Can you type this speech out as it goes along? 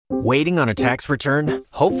Waiting on a tax return?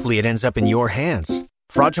 Hopefully it ends up in your hands.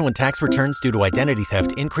 Fraudulent tax returns due to identity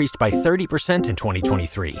theft increased by 30% in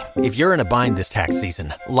 2023. If you're in a bind this tax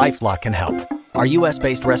season, LifeLock can help. Our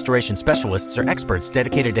U.S.-based restoration specialists are experts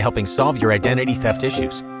dedicated to helping solve your identity theft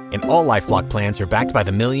issues. And all LifeLock plans are backed by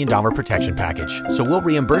the $1 Million Protection Package. So we'll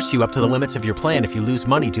reimburse you up to the limits of your plan if you lose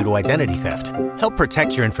money due to identity theft. Help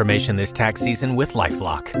protect your information this tax season with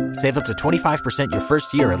LifeLock. Save up to 25% your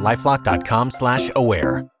first year at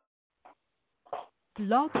LifeLock.com/aware.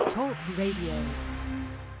 Blog Talk Radio.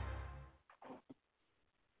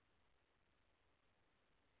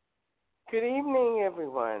 Good evening,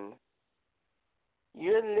 everyone.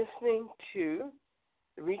 You're listening to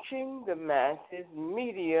Reaching the Masses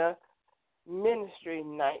Media Ministry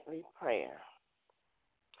Nightly Prayer.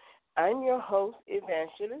 I'm your host,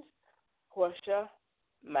 Evangelist Portia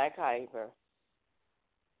McIver.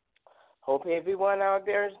 Hope everyone out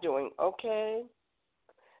there is doing okay.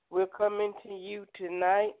 We're coming to you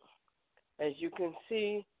tonight. As you can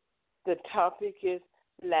see, the topic is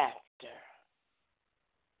laughter.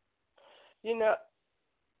 You know,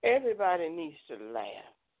 everybody needs to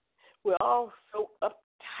laugh. We're all so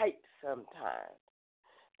uptight sometimes.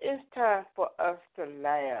 It's time for us to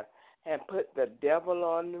laugh and put the devil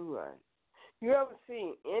on the run. You ever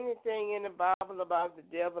seen anything in the Bible about the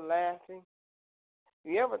devil laughing?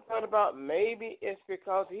 You ever thought about maybe it's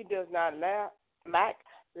because he does not lack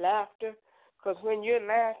laughter? Because when you're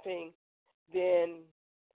laughing, then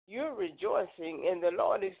you're rejoicing in the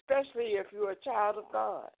Lord, especially if you're a child of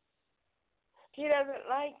God. He doesn't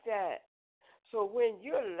like that. So when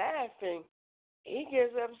you're laughing, he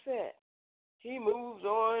gets upset. He moves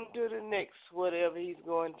on to the next, whatever he's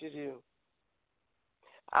going to do.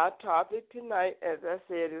 Our topic tonight, as I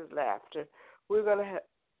said, is laughter. We're going to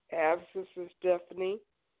have Sister Stephanie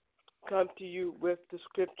come to you with the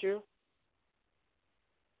scripture.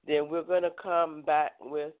 Then we're going to come back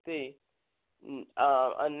with the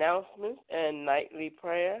announcements and nightly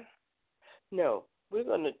prayer. No, we're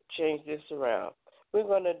going to change this around. We're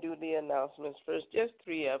going to do the announcements first, just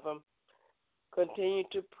 3 of them. Continue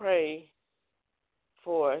to pray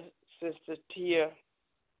for Sister Tia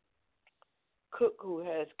Cook, who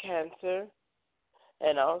has cancer,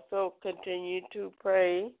 and also continue to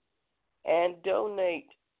pray and donate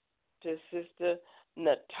to Sister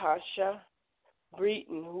Natasha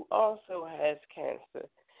Breeden, who also has cancer.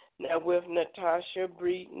 Now, with Natasha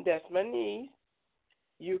Breeden, that's my niece,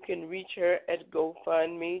 you can reach her at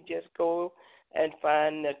GoFundMe. Just go and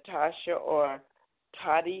find Natasha or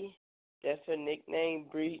Toddy, that's her nickname,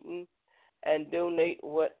 Breeden, and donate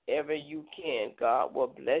whatever you can. God will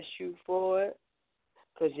bless you for it,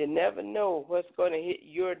 because you never know what's going to hit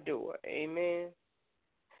your door. Amen.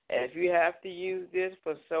 And if you have to use this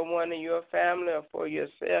for someone in your family or for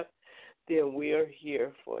yourself, then we're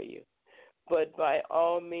here for you. But by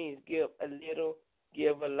all means, give a little,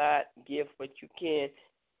 give a lot, give what you can,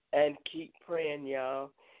 and keep praying,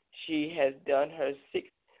 y'all. She has done her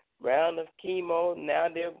 6th round of chemo. Now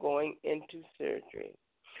they're going into surgery.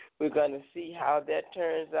 We're going to see how that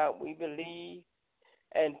turns out, we believe,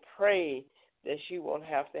 and pray that she won't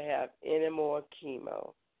have to have any more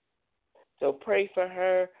chemo. So pray for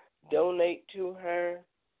her, donate to her,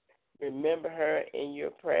 remember her in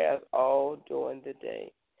your prayers all during the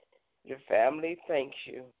day. Your family thanks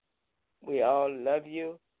you. We all love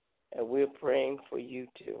you, and we're praying for you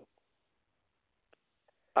too.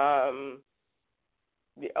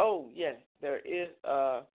 Yes, there is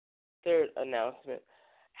a third announcement.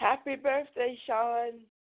 Happy birthday, Sean.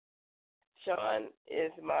 Sean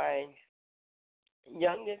is my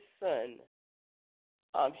youngest son.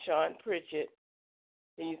 Sean Pritchett.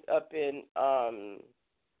 He's up in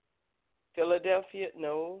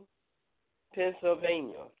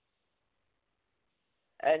Pennsylvania.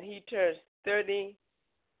 And he turns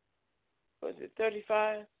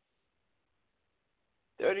 35?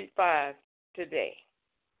 35 today.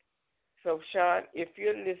 So, Sean, if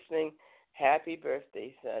you're listening, happy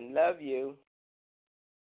birthday, son. Love you.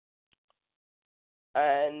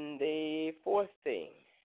 And the fourth thing.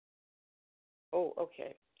 Oh,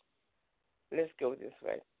 okay. Let's go this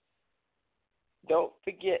way. Don't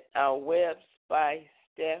forget our Webs by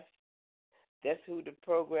Steph. That's who the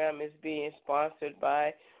program is being sponsored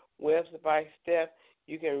by, Webs by Steph.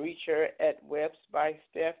 You can reach her at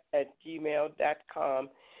websbysteph@gmail.com.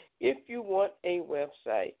 If you want a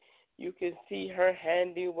website, you can see her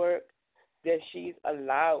handiwork that she's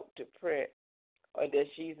allowed to print or that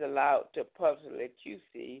she's allowed to publish, let you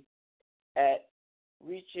see, at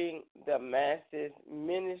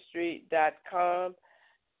reachingthemassesministry.com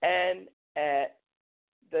and at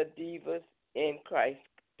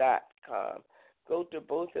thedivasinChrist.com. go to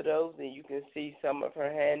both of those and you can see some of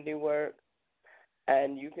her handiwork.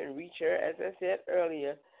 And you can reach her, as I said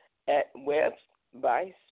earlier, at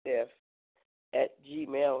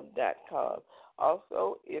websbysteph@gmail.com.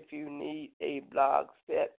 Also, if you need a blog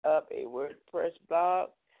set up, a WordPress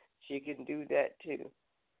blog, she can do that too.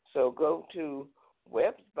 So go to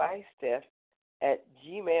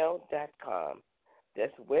websbysteph@gmail.com.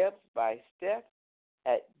 That's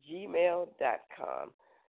websbysteph@gmail.com.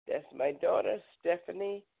 That's my daughter,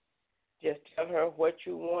 Stephanie. Just tell her what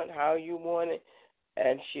you want, how you want it,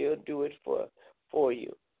 and she'll do it for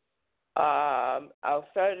you. Our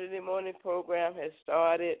Saturday morning program has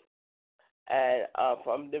started, and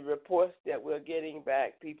from the reports that we're getting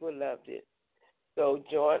back, people loved it. So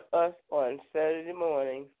join us on Saturday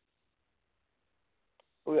morning.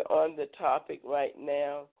 We're on the topic right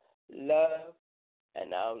now, love,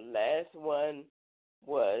 and our last one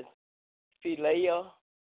was phileo,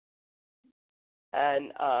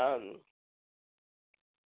 and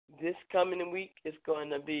this coming week is going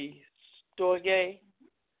to be storge.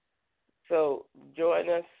 So join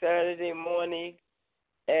us Saturday morning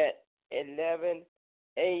at 11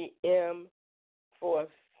 a.m. for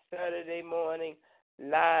Saturday morning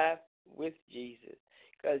live with Jesus.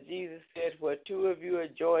 Because Jesus said, where two of you are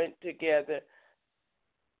joined together,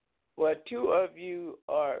 where two of you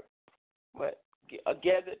are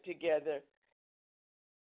gathered together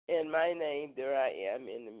in my name, there I am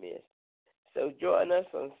in the midst. So join us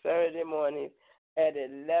on Saturday morning at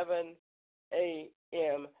 11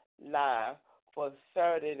 a.m. live for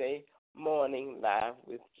Saturday morning live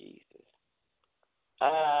with Jesus.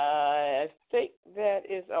 I think that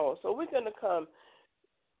is all. So we're going to come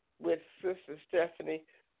with Sister Stephanie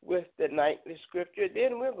with the nightly scripture.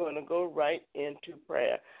 Then we're going to go right into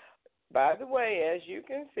prayer. By the way, as you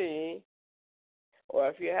can see, or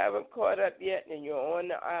if you haven't caught up yet and you're on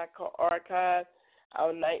the archive,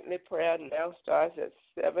 our nightly prayer now starts at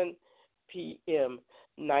 7 p.m.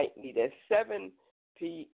 nightly. That's 7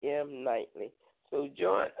 p.m. nightly. So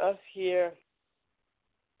join us here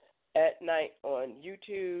at night on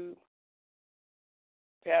YouTube,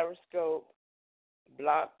 Periscope,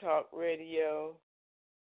 Blog Talk Radio,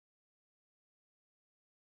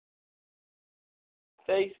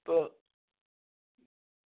 Facebook,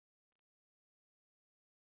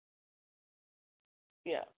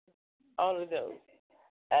 all of those.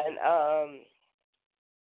 And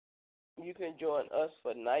you can join us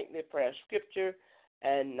for nightly prayer scripture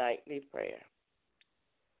and nightly prayer.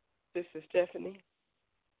 Sister Stephanie?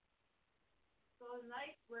 So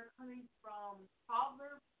tonight we're coming from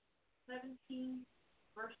Proverbs 17,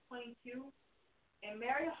 verse 22. A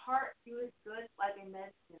merry heart doeth good like a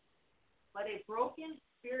medicine, but a broken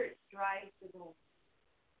spirit dries the bone.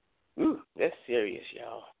 Ooh, that's serious,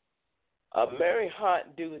 y'all. A merry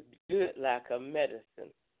heart doeth good like a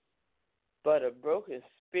medicine, but a broken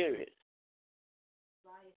spirit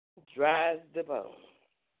dries the bone.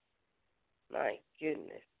 My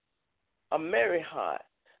goodness. A merry heart.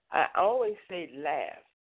 I always say laugh,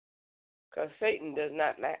 because Satan does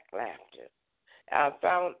not like laughter. I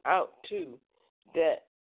found out, too, that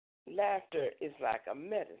laughter is like a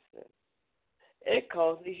medicine. It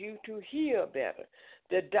causes you to heal better.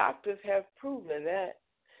 The doctors have proven that.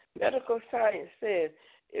 Medical science says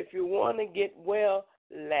if you want to get well,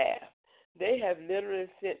 laugh. They have literally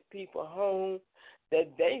sent people home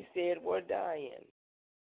that they said were dying.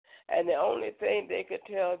 And the only thing they could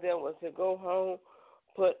tell them was to go home,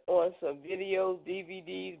 put on some videos,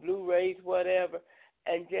 DVDs, Blu-rays, whatever,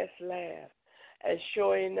 and just laugh. And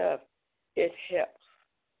sure enough, it helps.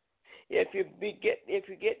 If you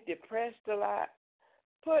get depressed a lot,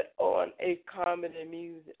 put on a comedy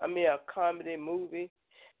movie,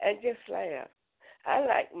 and just laugh. I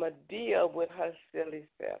like Medea with her silly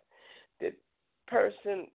self. The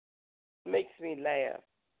person makes me laugh.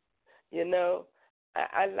 You know,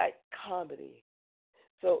 I like comedy.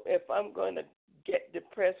 So if I'm going to get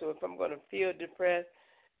depressed or if I'm going to feel depressed,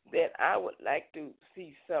 then I would like to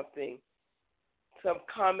see something, some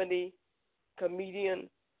comedian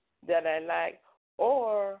that I like,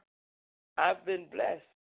 or I've been blessed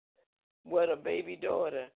with a baby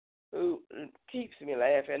daughter who keeps me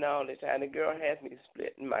laughing all the time. The girl has me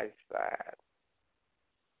splitting my side.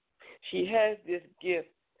 She has this gift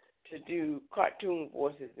to do cartoon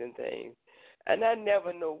voices and things, and I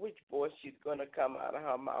never know which voice she's going to come out of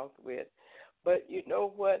her mouth with. But you know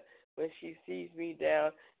what? When she sees me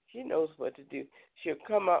down, she knows what to do. She'll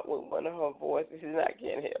come out with one of her voices, and I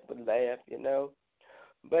can't help but laugh, you know.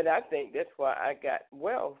 But I think that's why I got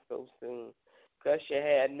well so soon, because she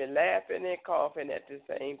had me laughing and coughing at the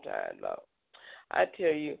same time, Lord. I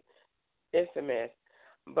tell you, it's a mess.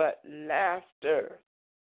 but laughter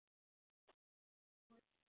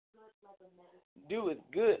doeth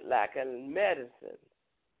good like a medicine.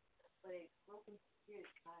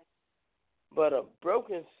 But a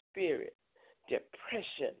broken spirit,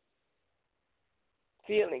 depression,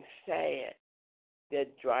 feeling sad,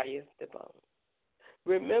 that drieth the bone.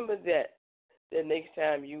 Remember that the next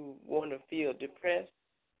time you want to feel depressed,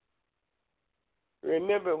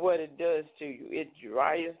 remember what it does to you. It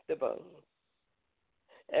drieth the bone.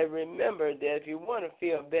 And remember that if you want to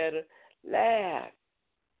feel better, laugh.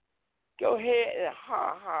 Go ahead and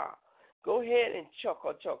ha. Go ahead and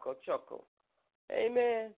chuckle.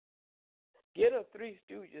 Amen. Get a Three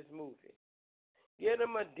Stooges movie. Get a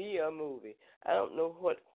Medea movie. I don't know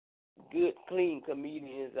what good, clean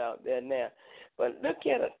comedians out there now, but look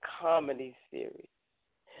at a comedy series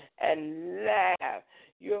and laugh.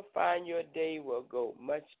 You'll find your day will go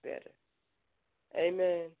much better.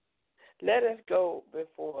 Amen. Let us go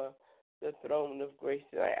before the throne of grace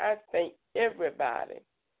tonight. I thank everybody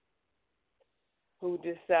who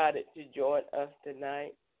decided to join us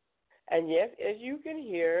tonight. And yes, as you can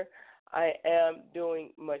hear, I am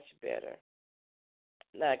doing much better.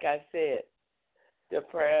 Like I said, the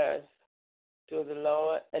prayers to the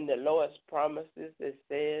Lord and the Lord's promises that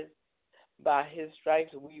says, by his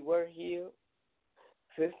stripes we were healed.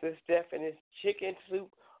 Sister Stephanie's chicken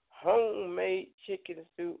soup, homemade chicken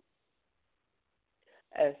soup,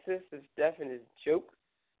 and Sister Stephanie's jokes.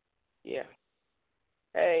 Yeah.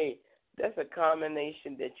 Hey, that's a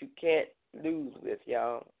combination that you can't lose with,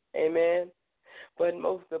 y'all. Amen. But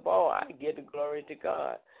most of all, I give the glory to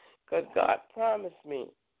God, because God promised me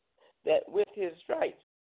that with his stripes,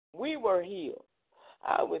 we were healed.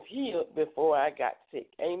 I was healed before I got sick.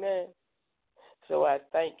 Amen. So I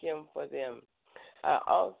thank him for them. I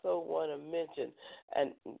also want to mention,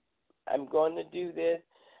 and I'm going to do this,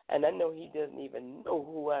 and I know he doesn't even know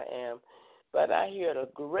who I am, but I heard a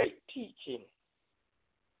great teaching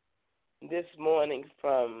this morning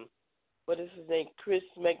from, what is his name, Chris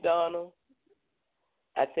McDonald.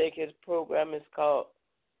 I think his program is called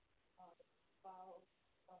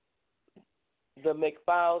The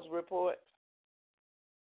McFiles Report.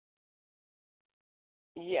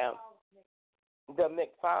 Yeah, the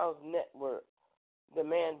McFiles Network. The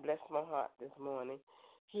man blessed my heart this morning.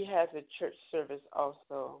 He has a church service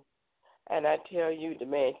also. And I tell you, the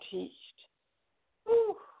man teached.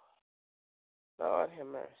 Whew, Lord have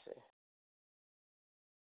mercy.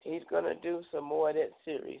 He's going to do some more of that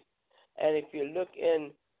series. And if you look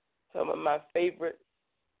in some of my favorite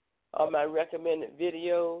or my recommended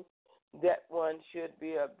videos, that one should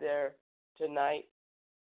be up there tonight.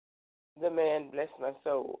 The man blessed my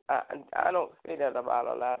soul. I don't say that about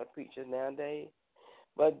a lot of preachers nowadays.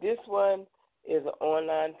 But this one is an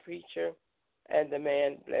online preacher, and the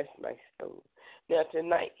man blessed my soul. Now,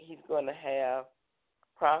 tonight he's going to have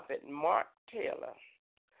Prophet Mark Taylor.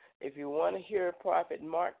 If you want to hear Prophet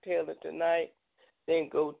Mark Taylor tonight, then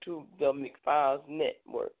go to the McFiles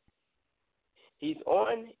Network. He's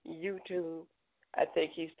on YouTube. I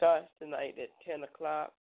think he starts tonight at 10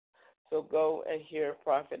 o'clock. So go and hear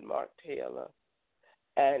Prophet Mark Taylor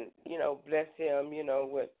and, bless him,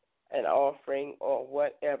 with an offering or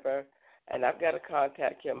whatever. And I've got to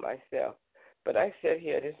contact him myself. But I sat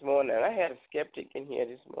here this morning, and I had a skeptic in here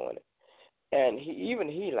this morning, and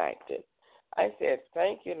he liked it. I said,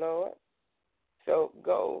 thank you, Lord. So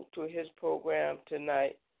go to his program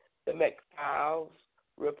tonight, the McFiles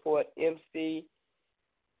Report, McFiles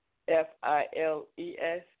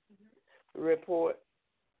Report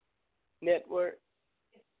Network.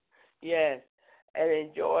 Yes, and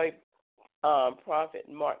enjoy Prophet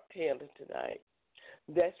Mark Taylor tonight.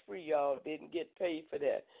 That's free, y'all. Didn't get paid for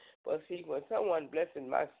that. But see, when someone blessing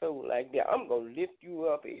my soul like that, I'm going to lift you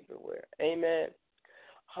up everywhere. Amen.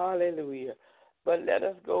 Hallelujah. But let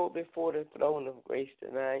us go before the throne of grace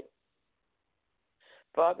tonight.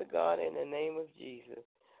 Father God, in the name of Jesus,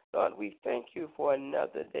 Lord, we thank you for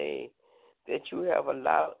another day that you have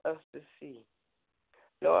allowed us to see.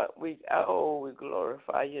 Lord, we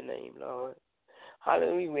glorify your name, Lord.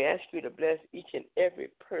 Hallelujah. We ask you to bless each and every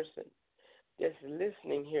person that's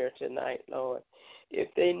listening here tonight, Lord.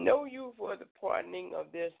 If they know you for the pardoning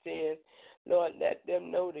of their sins, Lord, let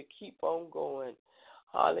them know to keep on going.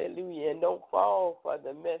 Hallelujah. And don't fall for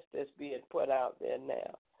the mess that's being put out there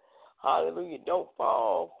now. Hallelujah. Don't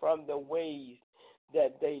fall from the ways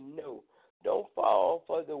that they know. Don't fall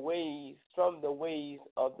for the ways from the ways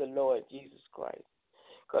of the Lord Jesus Christ.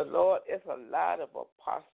 Because, Lord, it's a lot of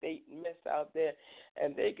apostate mess out there,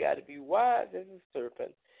 and they got to be wise as a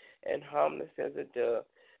serpent and harmless as a dove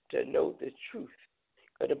to know the truth.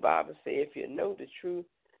 Because the Bible says if you know the truth,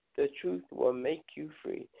 The truth will make you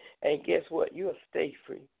free. And guess what? You'll stay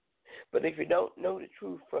free. But if you don't know the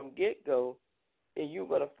truth from get-go, then you're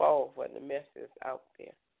going to fall for the messes out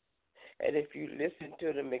there. And if you listen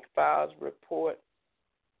to the McFiles report,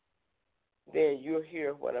 then you'll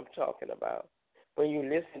hear what I'm talking about. When you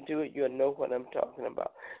listen to it, you'll know what I'm talking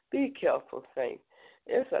about. Be careful, saints.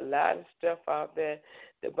 There's a lot of stuff out there.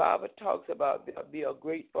 The Bible talks about there'll be a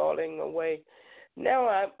great falling away. Now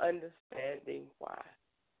I'm understanding why.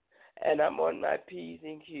 And I'm on my P's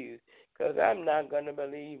and Q's because I'm not going to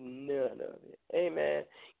believe none of it. Amen.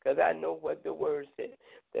 Because I know what the word said.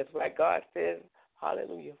 That's why God says,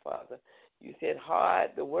 hallelujah, Father. You said, hide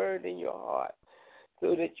the word in your heart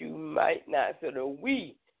so that you might not, so that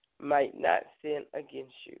we might not sin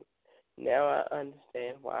against you. Now I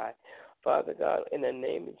understand why. Father God, in the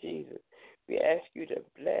name of Jesus, we ask you to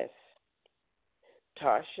bless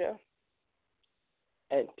Tasha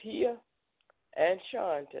and Tia and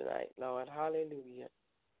Sean tonight, Lord. Hallelujah.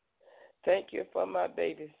 Thank you for my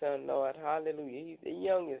baby son, Lord. Hallelujah. He's the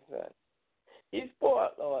youngest son. He's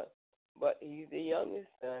spoiled, Lord, but he's the youngest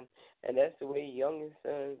son, and that's the way youngest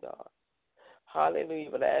sons are. Hallelujah.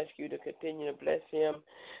 But I ask you to continue to bless him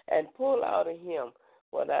and pull out of him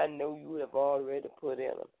what I know you have already put in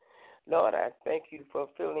him. Lord, I thank you for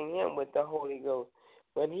filling him with the Holy Ghost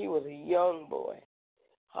when he was a young boy.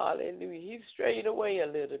 Hallelujah. He strayed away a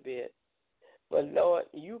little bit. But, Lord,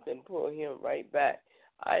 you can pull him right back.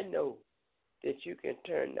 I know that you can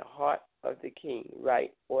turn the heart of the king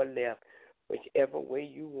right or left, whichever way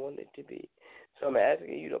you want it to be. So I'm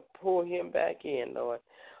asking you to pull him back in, Lord.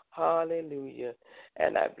 Hallelujah.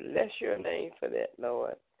 And I bless your name for that,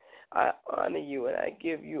 Lord. I honor you and I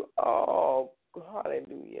give you all,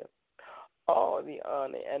 hallelujah, all the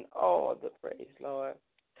honor and all the praise, Lord.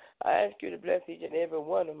 I ask you to bless each and every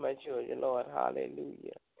one of my children, Lord.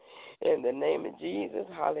 Hallelujah. In the name of Jesus,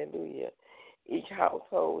 hallelujah. Each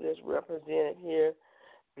household is represented here.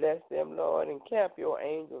 Bless them, Lord, and camp your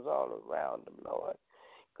angels all around them, Lord.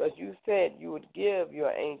 Because you said you would give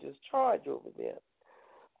your angels charge over them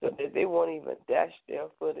so that they won't even dash their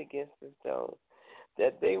foot against the stone,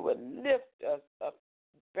 that they would lift us up,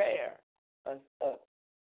 bear us up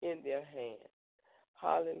in their hands.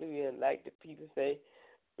 Hallelujah. And like the people say,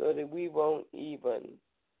 so that we won't even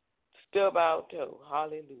stub our toe.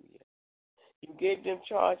 Hallelujah. You gave them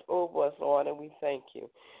charge over us, Lord, and we thank you.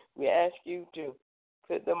 We ask you to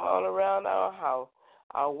put them all around our house,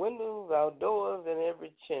 our windows, our doors, and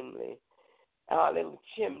every chimney, our little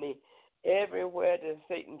chimney, everywhere that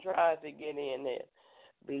Satan tries to get in there.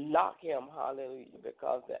 Block him, hallelujah,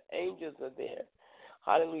 because the angels are there.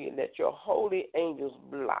 Hallelujah. Let your holy angels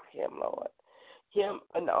block him, Lord. Him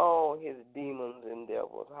and all his demons and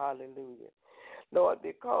devils. Hallelujah. Lord,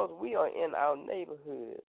 because we are in our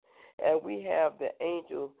neighborhood and we have the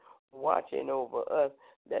angels watching over us,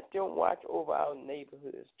 let them watch over our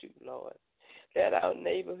neighborhoods too, Lord. Let our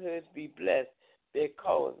neighborhoods be blessed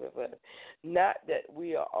because of us. Not that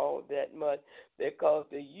we are all that much, because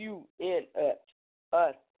the you in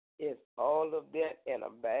us is all of that and a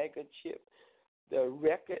bag of chips, the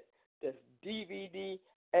record, the DVD,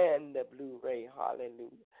 and the Blu-ray,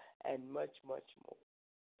 hallelujah, and much, much more.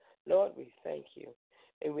 Lord, we thank you,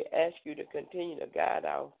 and we ask you to continue to guide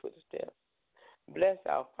our footsteps. Bless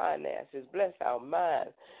our finances, bless our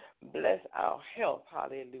minds, bless our health,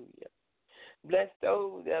 hallelujah. Bless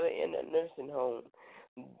those that are in the nursing home.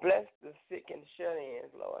 Bless the sick and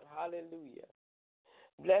shut-ins, Lord, hallelujah.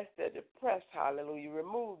 Bless the depressed, hallelujah.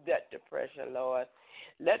 Remove that depression, Lord.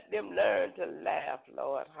 Let them learn to laugh,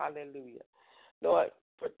 Lord, hallelujah. Lord,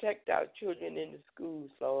 protect our children in the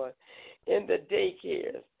schools, Lord, in the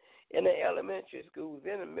daycares, in the elementary schools,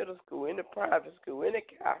 in the middle school, in the private school, in the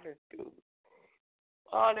Catholic schools.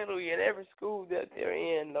 Hallelujah, in every school that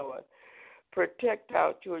they're in, Lord. Protect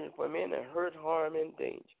our children from any hurt, harm, and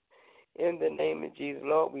danger. In the name of Jesus,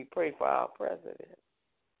 Lord, we pray for our president.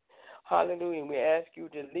 Hallelujah. We ask you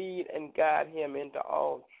to lead and guide him into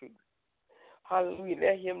all truth. Hallelujah.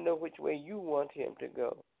 Let him know which way you want him to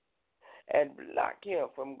go. And block him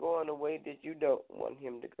from going the way that you don't want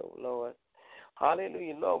him to go, Lord.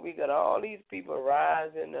 Hallelujah. Lord, we got all these people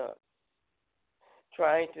rising up,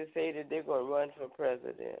 trying to say that they're going to run for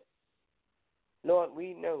president. Lord,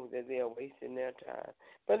 we know that they are wasting their time.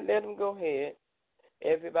 But let them go ahead.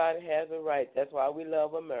 Everybody has a right. That's why we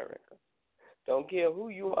love America. Don't care who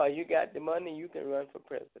you are. You got the money, you can run for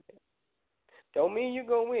president. Don't mean you're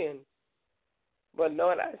going to win. But,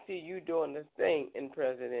 Lord, I see you doing the thing in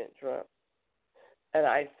President Trump. And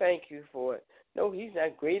I thank you for it. No, he's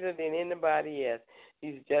not greater than anybody else.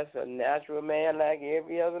 He's just a natural man like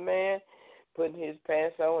every other man. putting his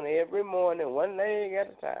pants on every morning, one leg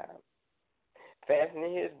at a time,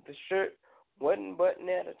 fastening the shirt one button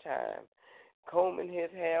at a time, combing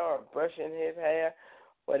his hair or brushing his hair,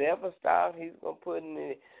 whatever style he's going to put in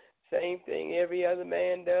it. Same thing every other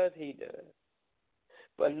man does, he does.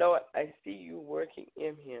 But, Lord, I see you working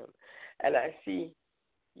in him, and I see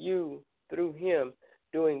you, through him,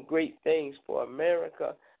 doing great things for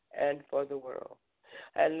America and for the world.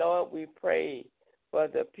 And, Lord, we pray for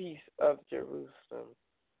the peace of Jerusalem.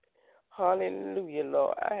 Hallelujah,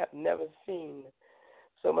 Lord. I have never seen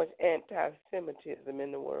so much anti-Semitism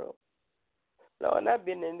in the world. Lord, I've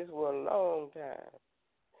been in this world a long time.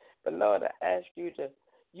 But, Lord, I ask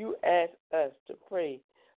you ask us to pray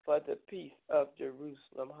for the peace of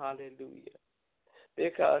Jerusalem. Hallelujah.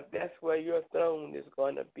 Because that's where your throne is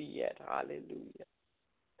going to be at. Hallelujah.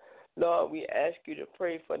 Lord, we ask you to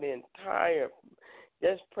pray for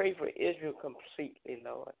just pray for Israel completely,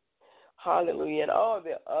 Lord. Hallelujah. And all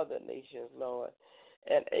the other nations, Lord.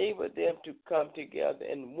 Enable them to come together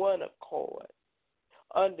in one accord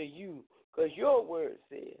under you. Because your word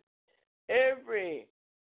says, every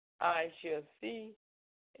eye shall see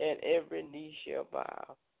and every knee shall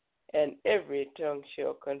bow and every tongue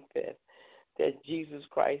shall confess that Jesus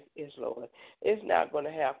Christ is Lord. It's not going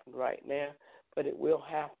to happen right now, but it will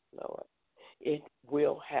happen, Lord. It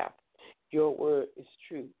will happen. Your word is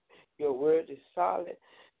true. Your word is solid.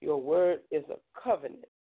 Your word is a covenant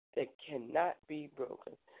that cannot be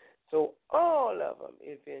broken. So all of them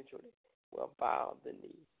eventually will bow the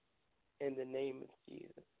knee in the name of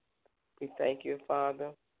Jesus. We thank you,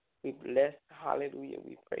 Father. We bless, hallelujah.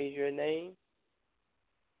 We praise your name.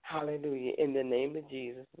 Hallelujah. In the name of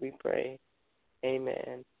Jesus, we pray.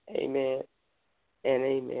 Amen. Amen. And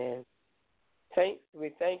amen. Saints,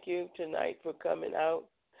 we thank you tonight for coming out.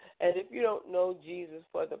 And if you don't know Jesus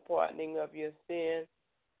for the pardoning of your sin,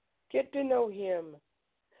 get to know him.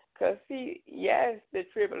 Because, see, yes, the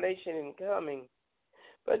tribulation is coming.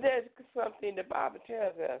 But there's something the Bible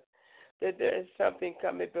tells us, that there is something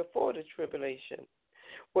coming before the tribulation,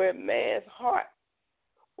 where man's heart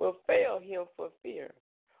will fail him for fear.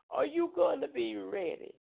 Are you going to be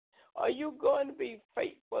ready? Are you going to be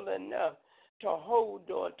faithful enough to hold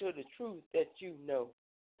on to the truth that you know?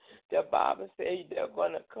 The Bible says there are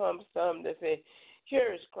going to come some that say,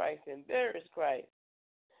 here is Christ and there is Christ.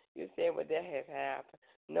 You say, well, that has happened.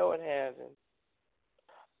 No, it hasn't.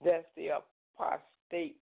 That's the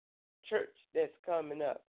apostate church that's coming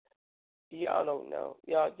up. Y'all don't know.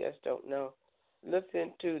 Y'all just don't know.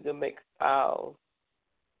 Listen to the McFowles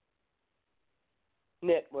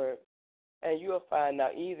Network, and you'll find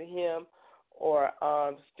out either him or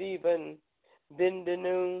Stephen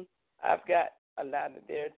Bindanoon. I've got a lot of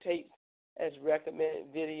their tapes as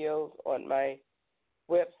recommended videos on my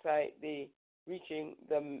website, the Reaching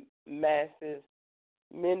the Masses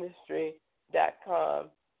Ministry.com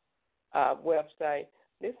website.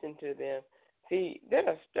 Listen to them. See,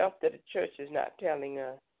 there's stuff that the church is not telling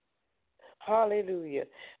us. Hallelujah.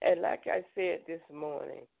 And like I said this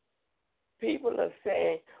morning, people are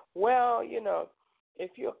saying, well, you know,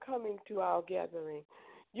 if you're coming to our gathering,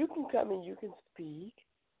 you can come and you can speak,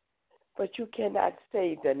 but you cannot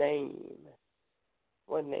say the name.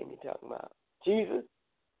 What name are you talking about? Jesus?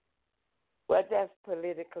 Well, that's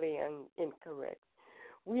politically incorrect.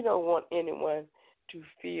 We don't want anyone to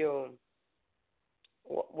feel,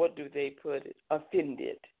 what do they put it,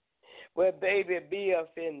 offended. Well, baby, be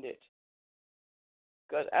offended.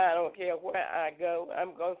 Because I don't care where I go,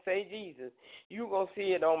 I'm going to say Jesus. You're going to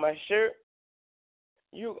see it on my shirt.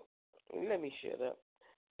 Let me shut up.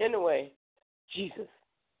 Anyway, Jesus.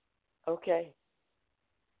 Okay?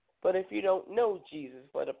 But if you don't know Jesus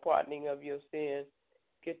for the pardoning of your sins,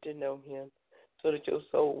 get to know him so that your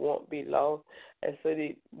soul won't be lost and so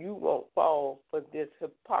that you won't fall for this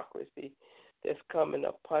hypocrisy that's coming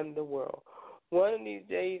upon the world. One of these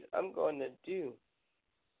days, I'm going to do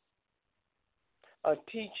a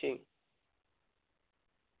teaching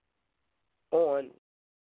on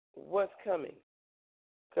what's coming.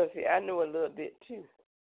 Because, see, I know a little bit, too.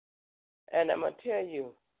 And I'm going to tell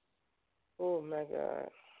you, oh, my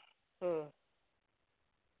God.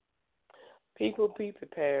 People be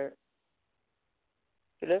prepared.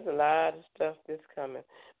 There's a lot of stuff that's coming.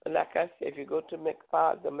 But like I said, if you go to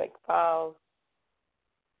the McFowles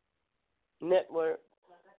Network.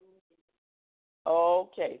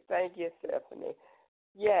 Okay, thank you, Stephanie.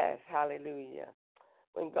 Yes, hallelujah.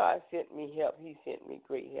 When God sent me help, he sent me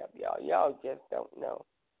great help, y'all. Y'all just don't know.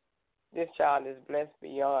 This child is blessed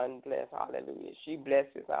beyond blessed. Hallelujah. She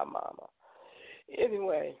blesses our mama.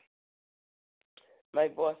 Anyway, my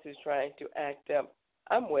voice is trying to act up.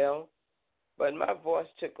 I'm well. But my voice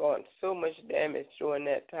took on so much damage during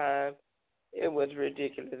that time. It was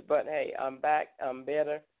ridiculous. But hey, I'm back. I'm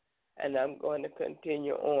better. And I'm going to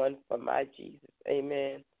continue on for my Jesus.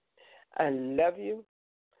 Amen. I love you.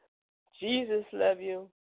 Jesus love you.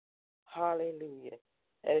 Hallelujah.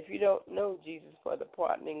 And if you don't know Jesus for the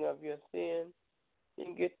pardoning of your sin,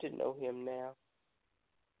 then get to know him now.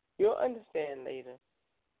 You'll understand later.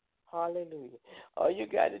 Hallelujah. All you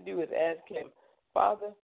got to do is ask him,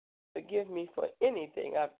 Father, forgive me for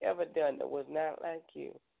anything I've ever done that was not like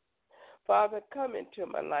you. Father, come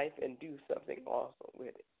into my life and do something awesome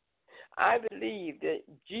with it. I believe that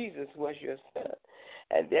Jesus was your son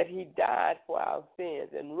and that he died for our sins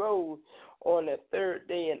and rose on the third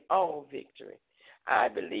day in all victory. I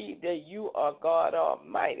believe that you are God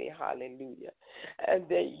Almighty, hallelujah, and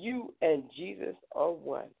that you and Jesus are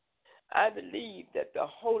one. I believe that the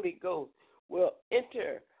Holy Ghost will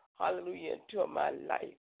enter, hallelujah, into my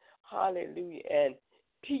life, hallelujah, and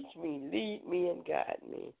teach me, lead me, and guide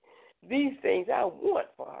me. These things I want,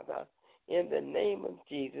 Father, in the name of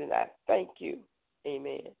Jesus. I thank you.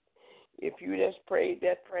 Amen. If you just prayed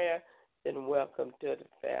that prayer, then welcome to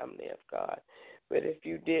the family of God. But if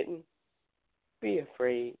you didn't, be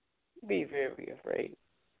afraid. Be very afraid.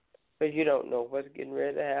 Because you don't know what's getting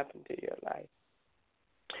ready to happen to your life.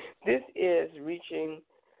 This is Reaching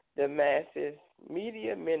the Masses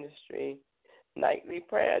Media Ministry nightly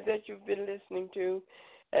prayer that you've been listening to.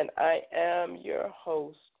 And I am your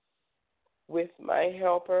host with my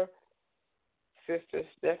helper, Sister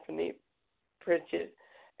Stephanie Pritchett,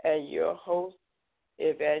 and your host,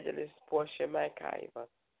 Evangelist Portia McIver.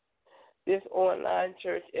 This online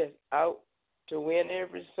church is out to win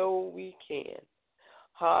every soul we can.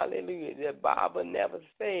 Hallelujah. The Bible never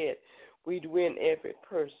said we'd win every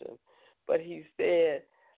person, but he said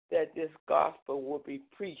that this gospel will be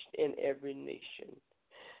preached in every nation.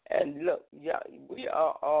 And look, we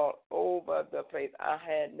are all over the place. I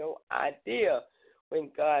had no idea when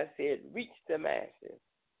God said, reach the masses.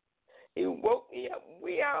 He woke me up.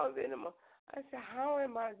 We all in him. I said, how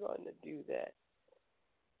am I going to do that?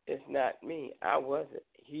 It's not me. I wasn't.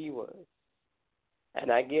 He was.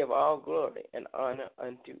 And I give all glory and honor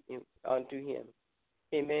unto him.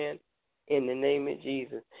 Amen. In the name of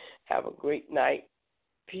Jesus. Have a great night.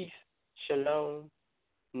 Peace. Shalom.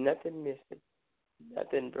 Nothing missing.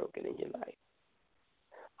 Nothing broken in your life.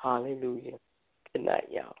 Hallelujah. Good night,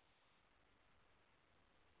 y'all.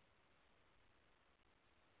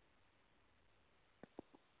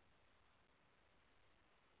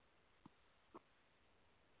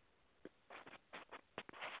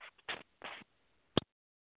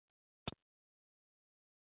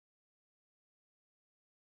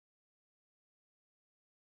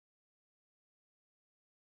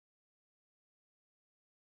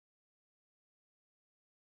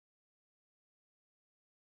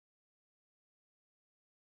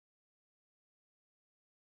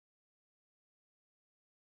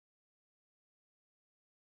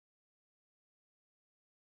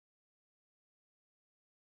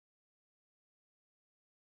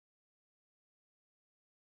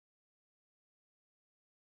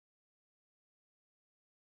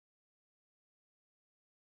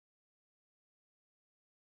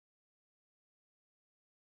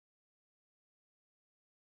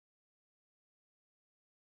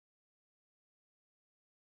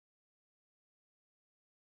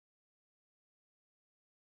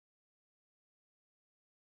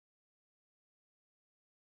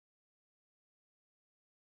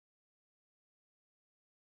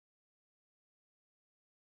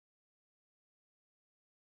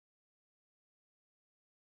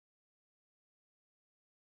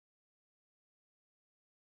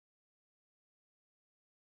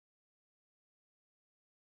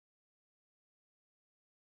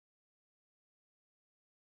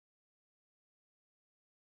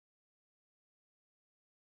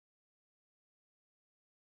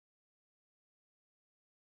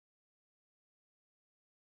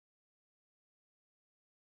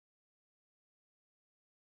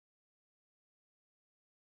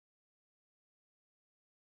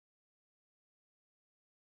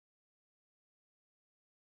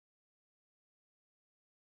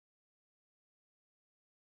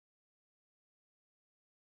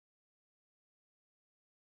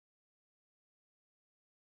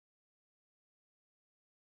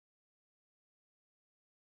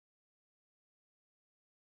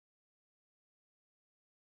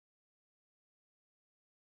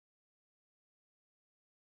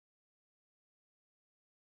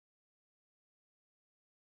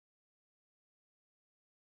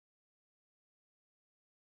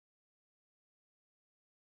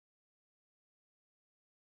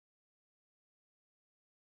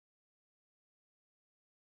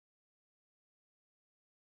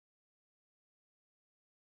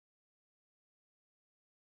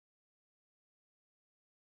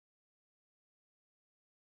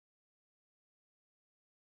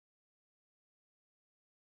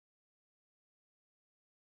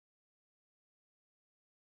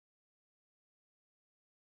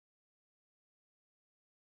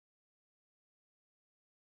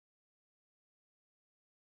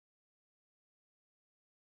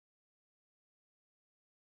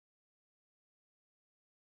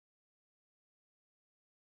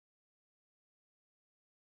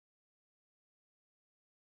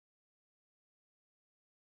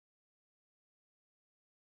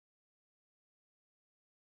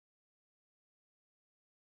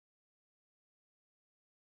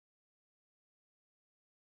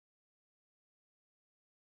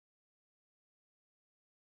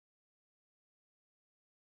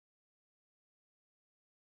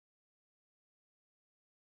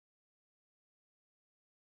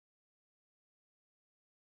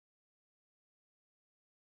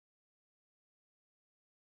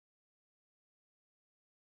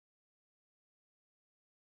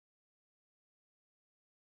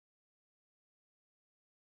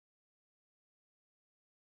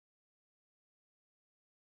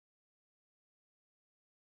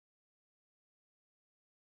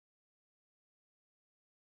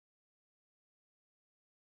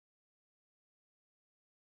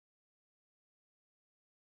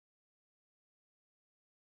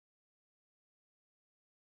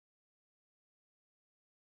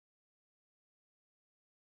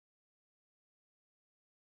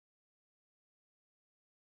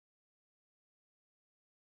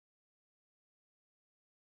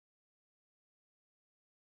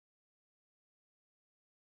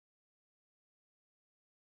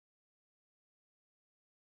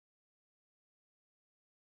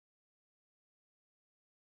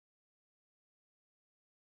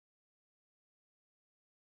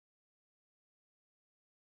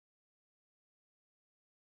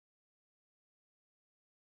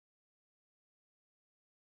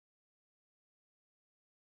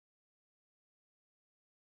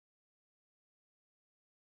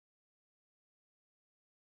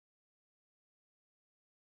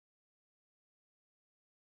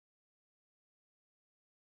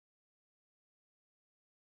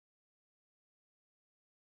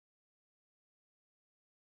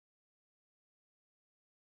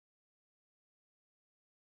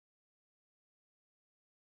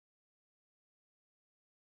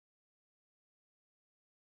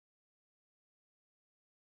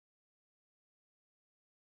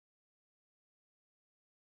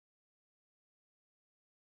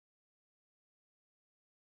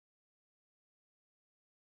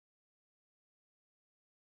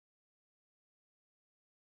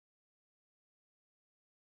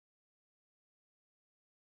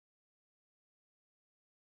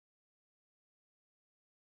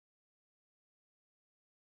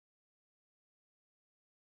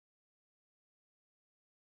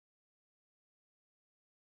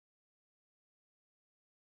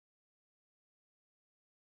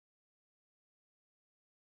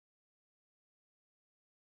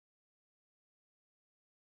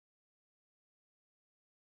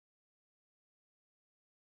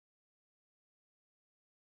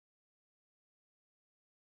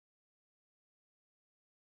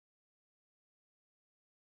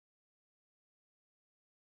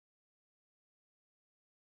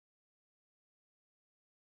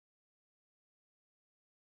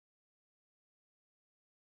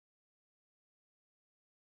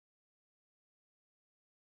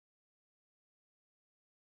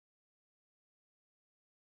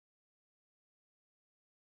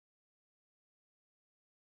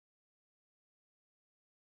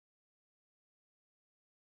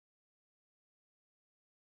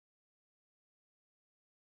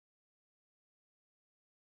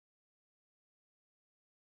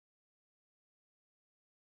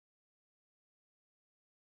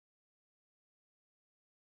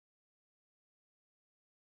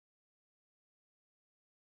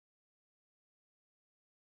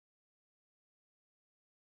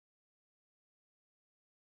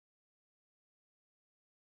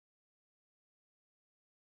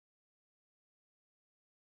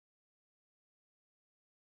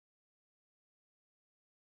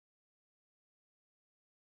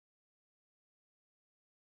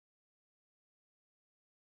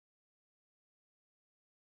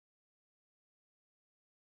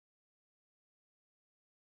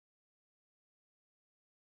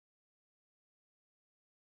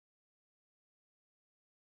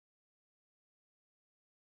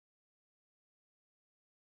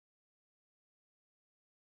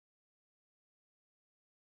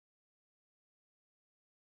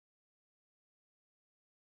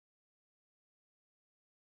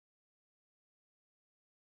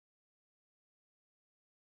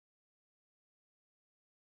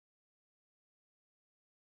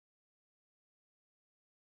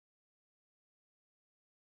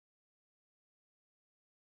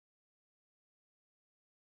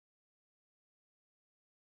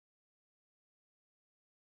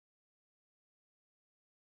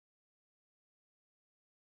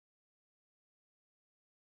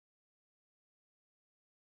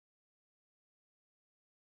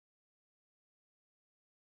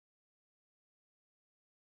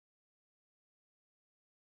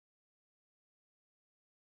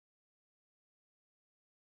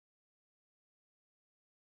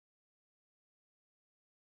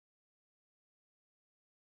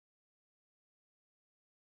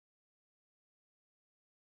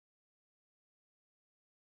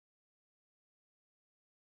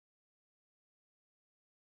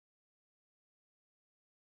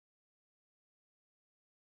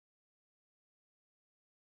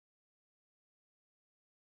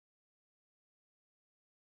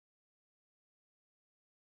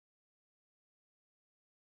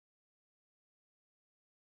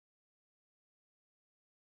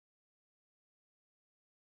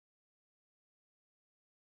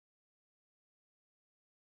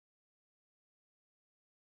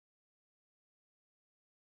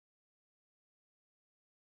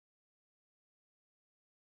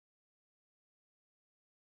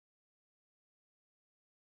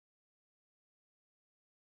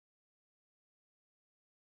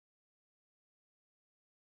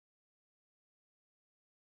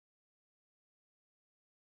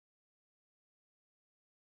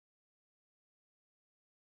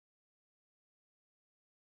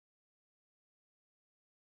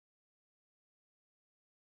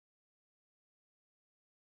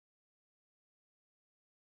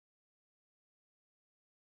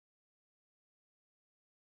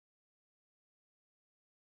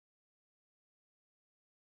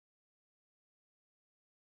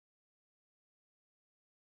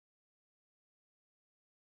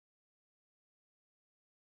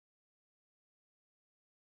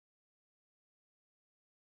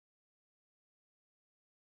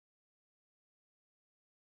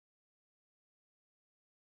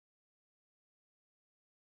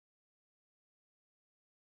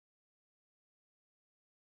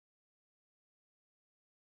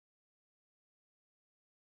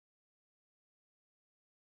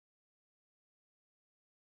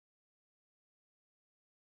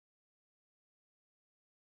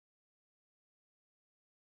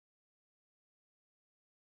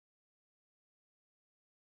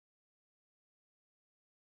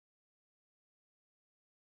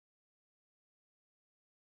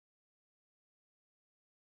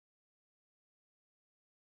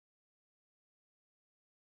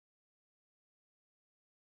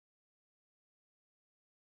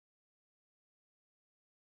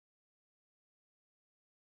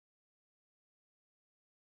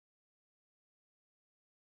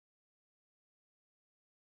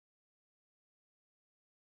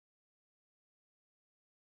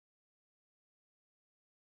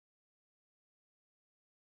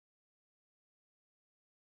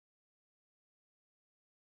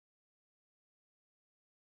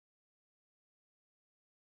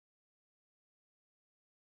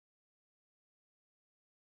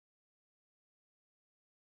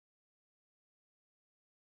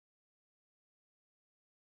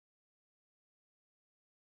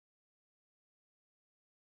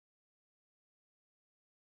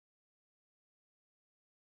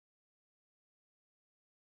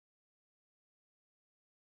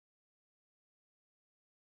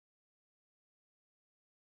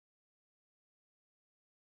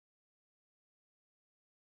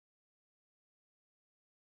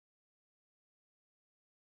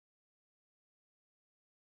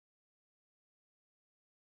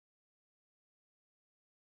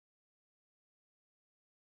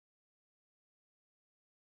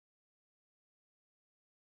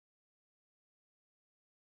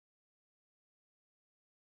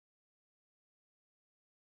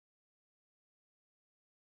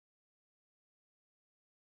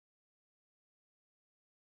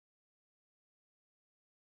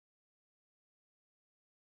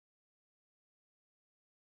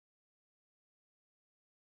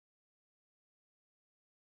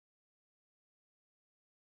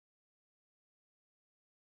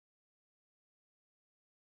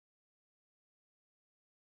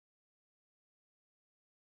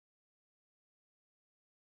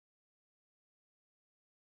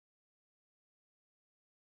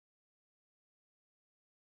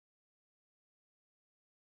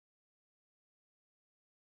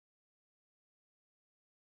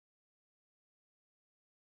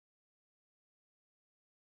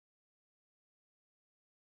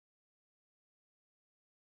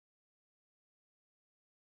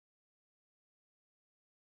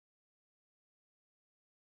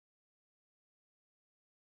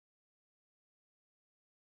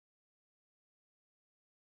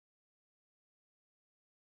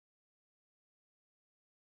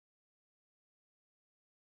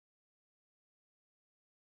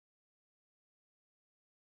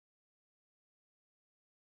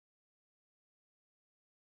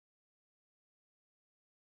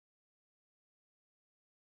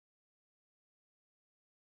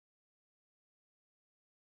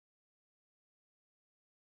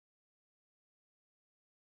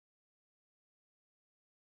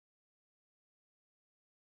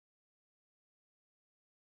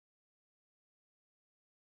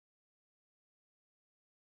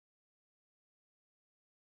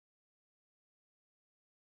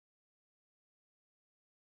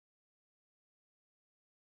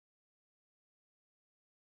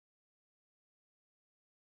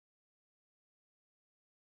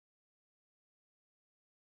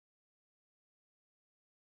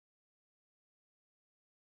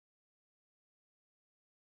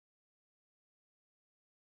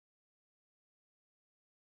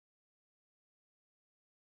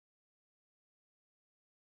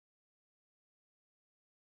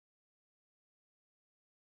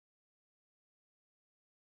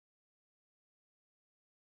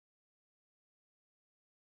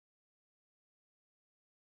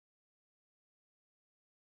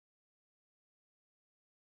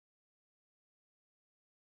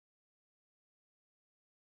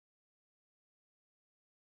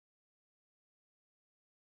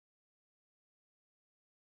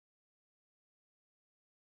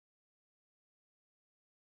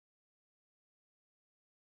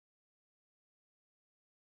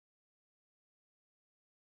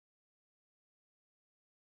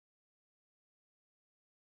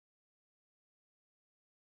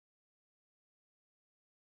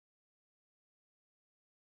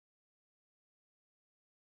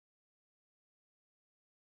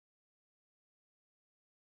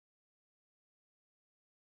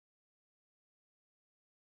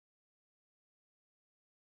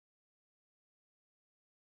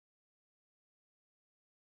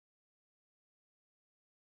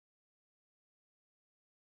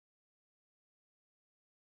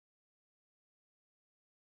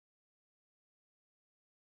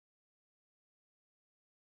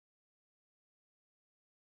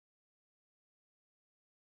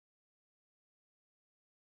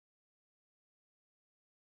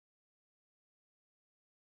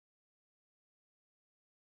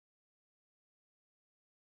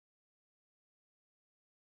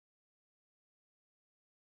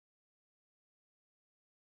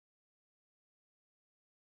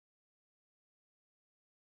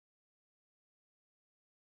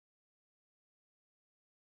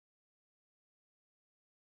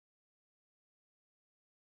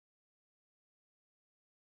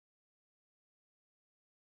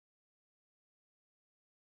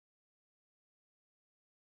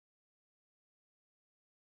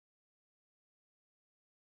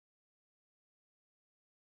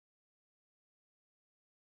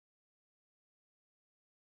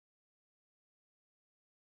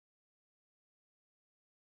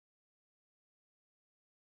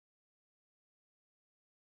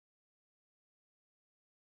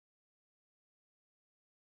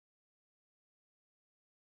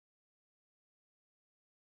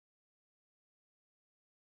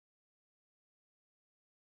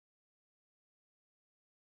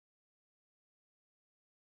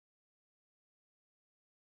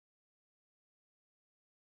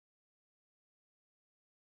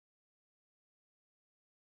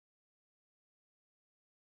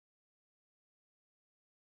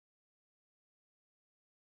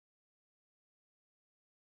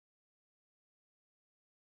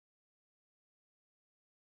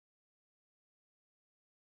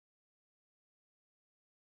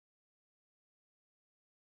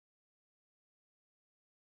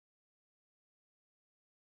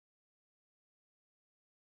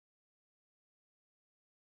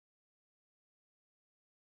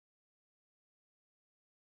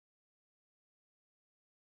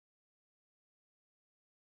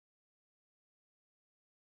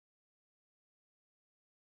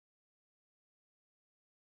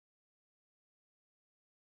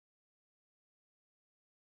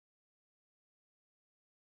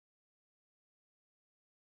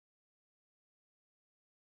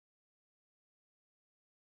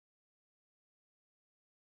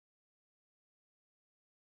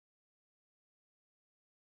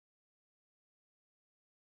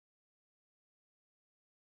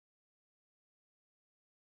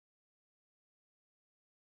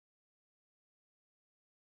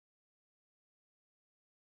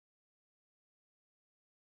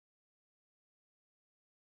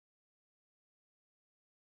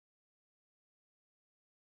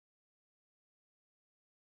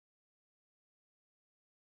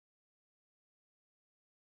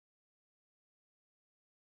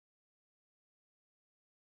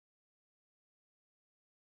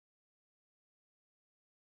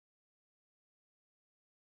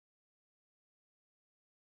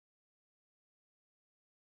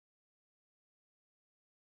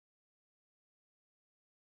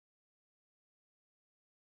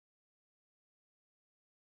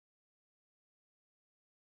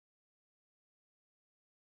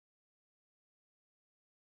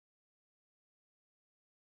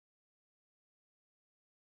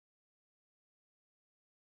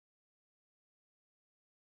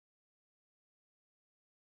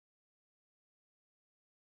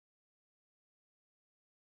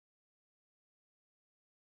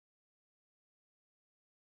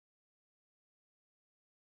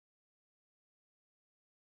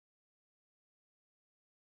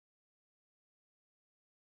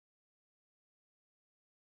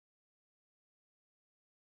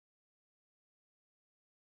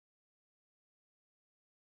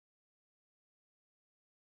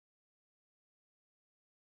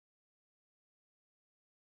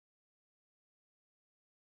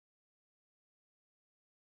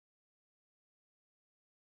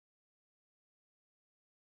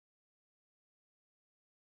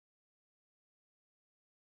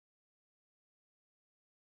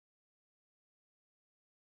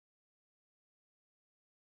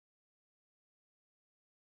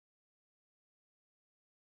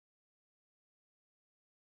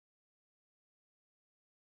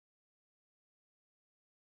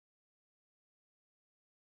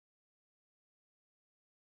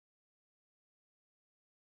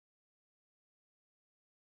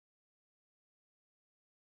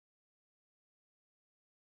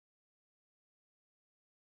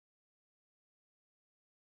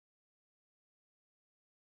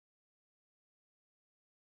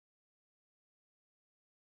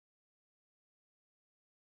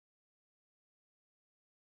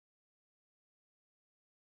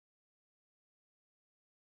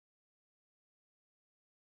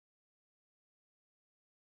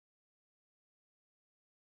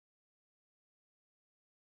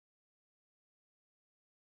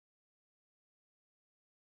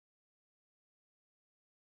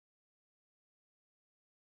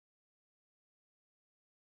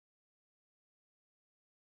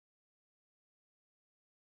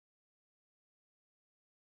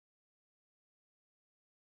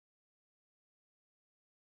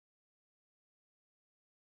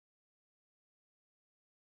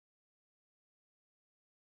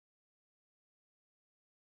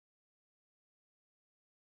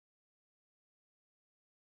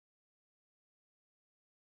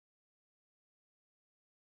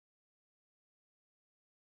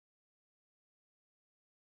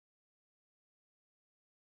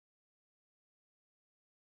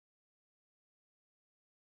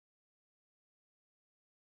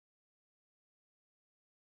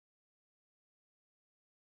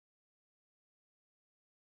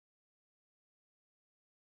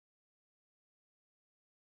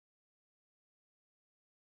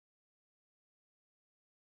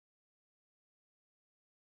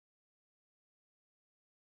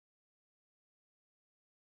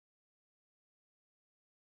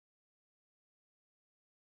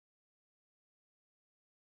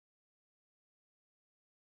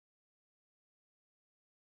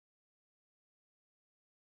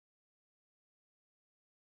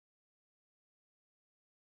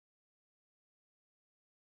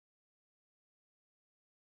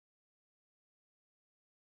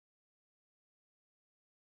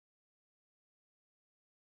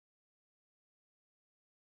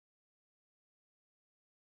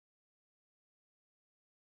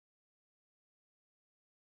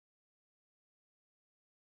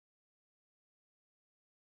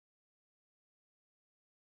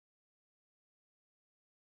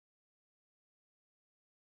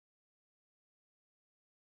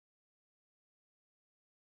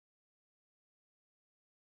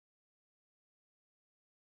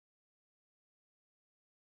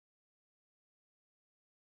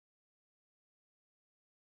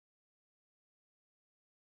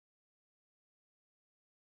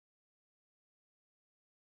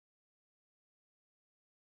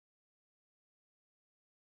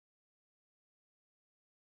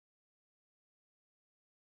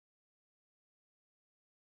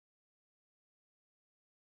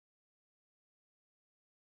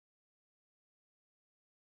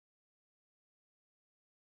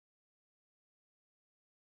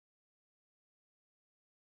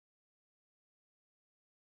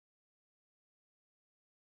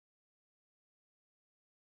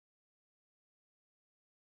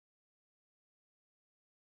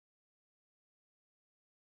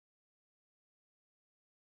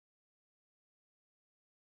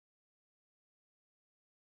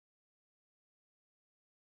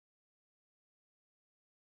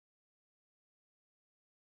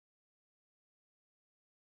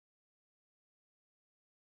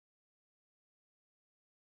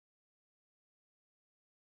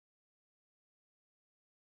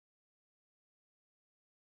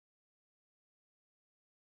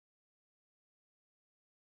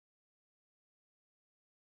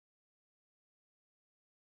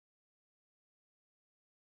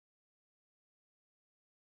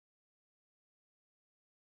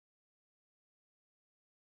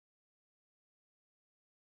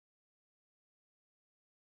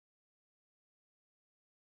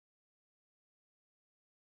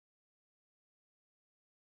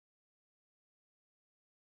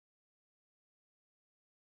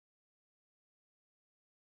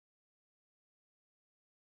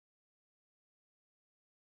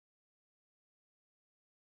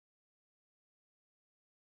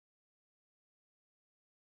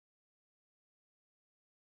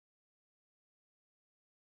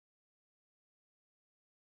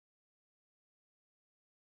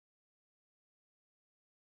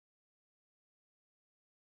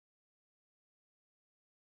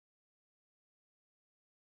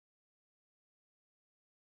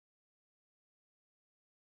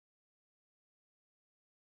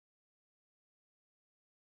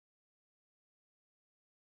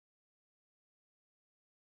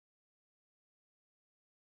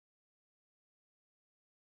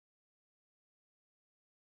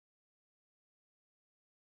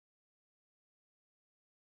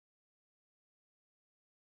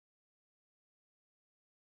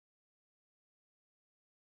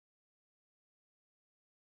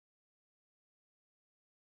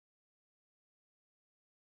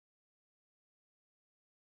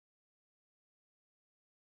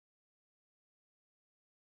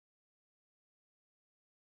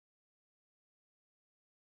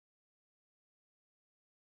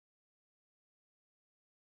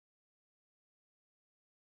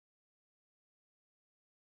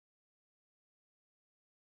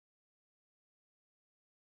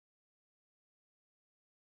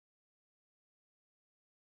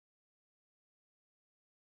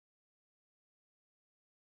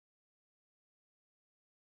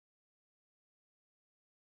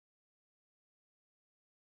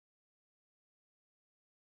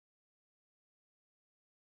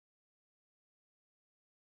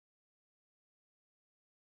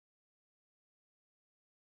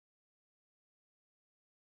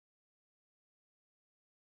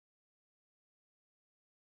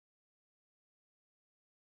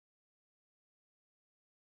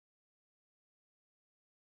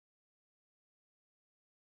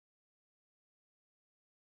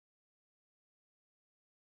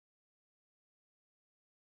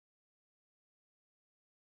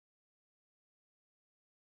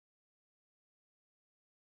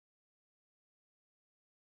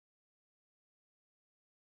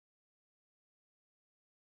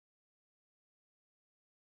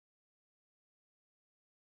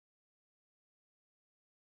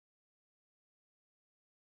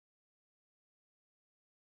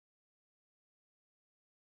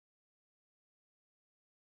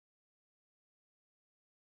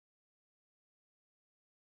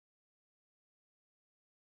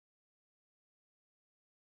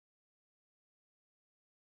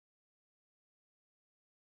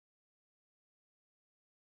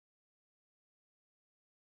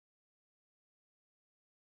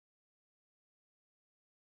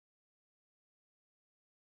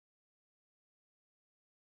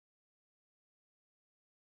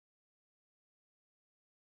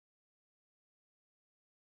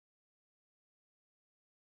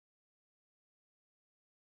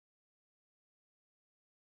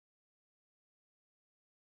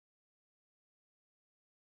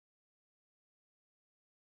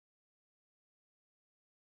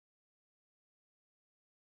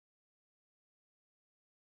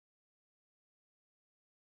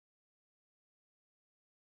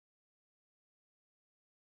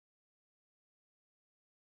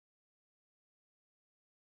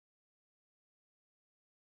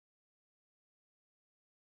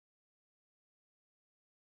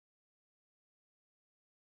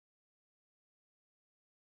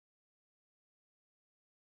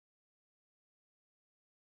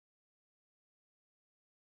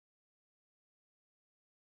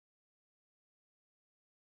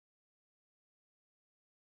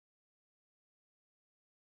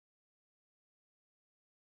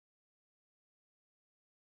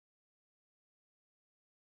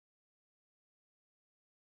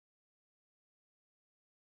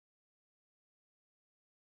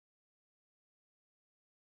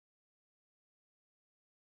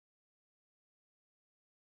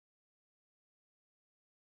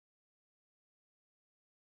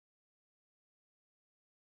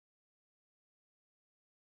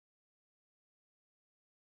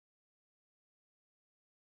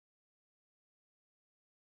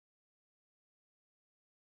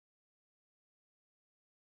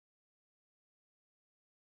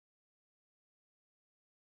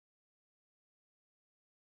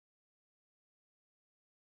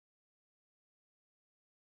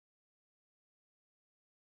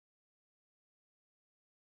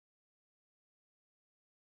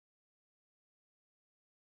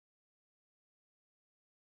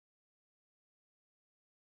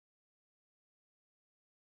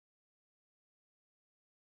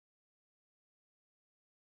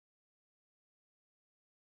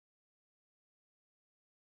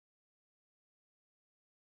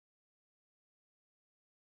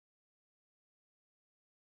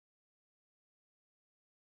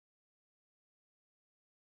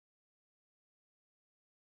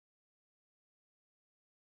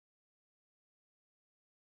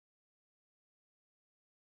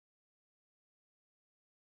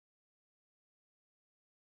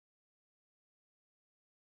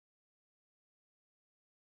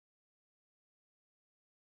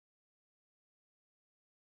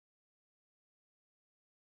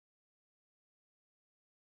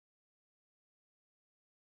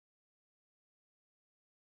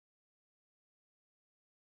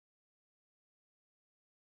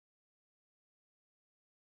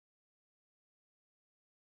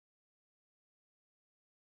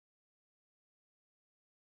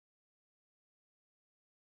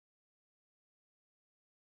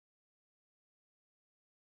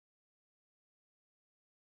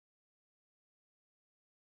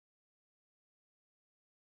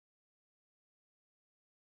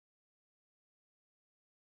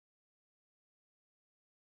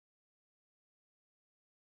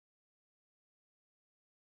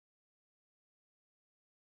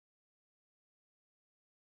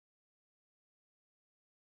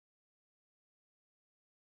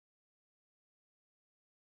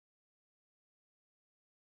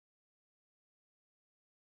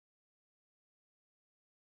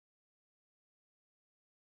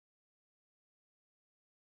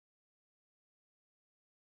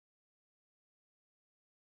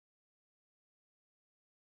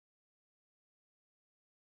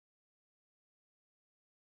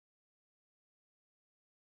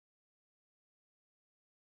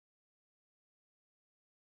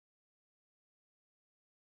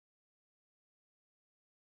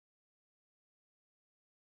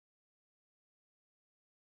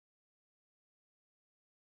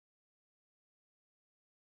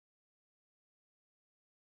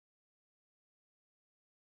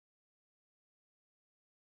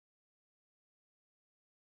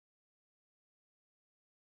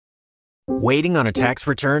 Waiting on a tax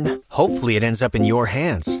return? Hopefully it ends up in your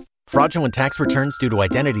hands. Fraudulent tax returns due to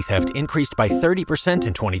identity theft increased by 30%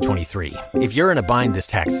 in 2023. If you're in a bind this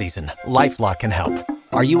tax season, LifeLock can help.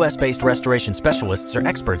 Our U.S.-based restoration specialists are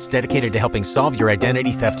experts dedicated to helping solve your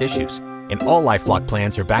identity theft issues. And all LifeLock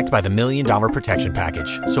plans are backed by the $1 Million Protection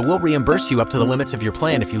Package. So we'll reimburse you up to the limits of your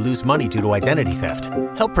plan if you lose money due to identity theft.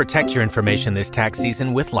 Help protect your information this tax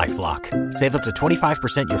season with LifeLock. Save up to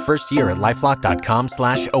 25% your first year at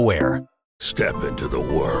LifeLock.com/aware. Step into the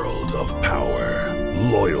world of power,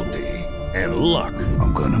 loyalty, and luck.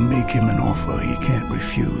 I'm gonna make him an offer he can't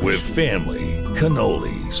refuse. With family,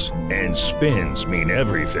 cannolis, and spins mean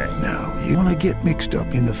everything. Now, you wanna get mixed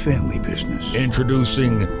up in the family business.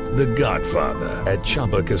 Introducing The Godfather at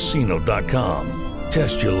ChumbaCasino.com.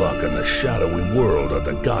 Test your luck in the shadowy world of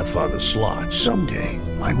The Godfather slot. Someday,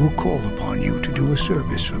 I will call upon you to do a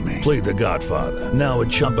service for me. Play The Godfather, now at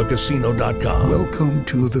ChumbaCasino.com. Welcome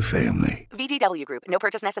to the family. VGW Group. No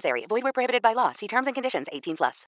purchase necessary. Void where prohibited by law. See terms and conditions. 18+.